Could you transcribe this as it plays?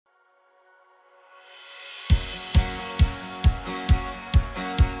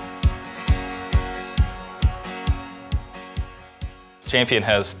Champion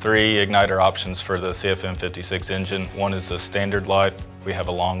has three igniter options for the CFM56 engine. One is a standard life, we have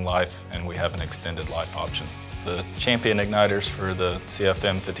a long life, and we have an extended life option. The Champion igniters for the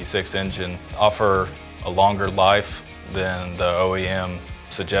CFM56 engine offer a longer life than the OEM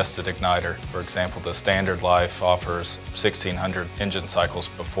suggested igniter. For example, the standard life offers 1,600 engine cycles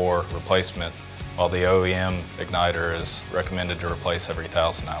before replacement, while the OEM igniter is recommended to replace every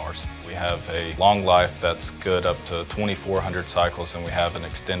 1,000 hours. We have a long life that's good up to 2,400 cycles, and we have an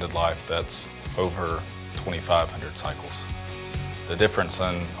extended life that's over 2,500 cycles. The difference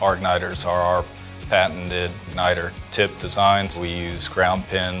in our igniters are our patented igniter tip designs. We use ground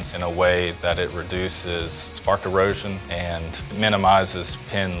pins in a way that it reduces spark erosion and minimizes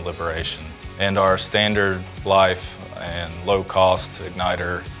pin liberation. And our standard life and low-cost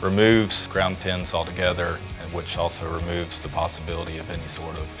igniter removes ground pins altogether, which also removes the possibility of any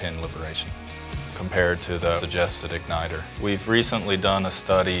sort of pin liberation compared to the suggested igniter. We've recently done a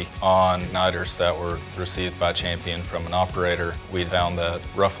study on igniters that were received by Champion from an operator. We found that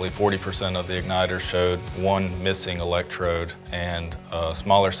roughly 40% of the igniters showed one missing electrode, and a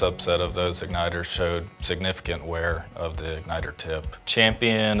smaller subset of those igniters showed significant wear of the igniter tip.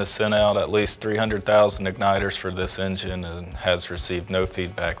 Champion has sent out at least 300,000 igniters for this engine and has received no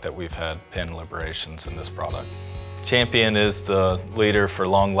feedback that we've had pin liberations in this product. Champion is the leader for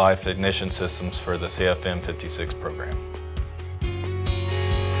long life ignition systems for the CFM56 program.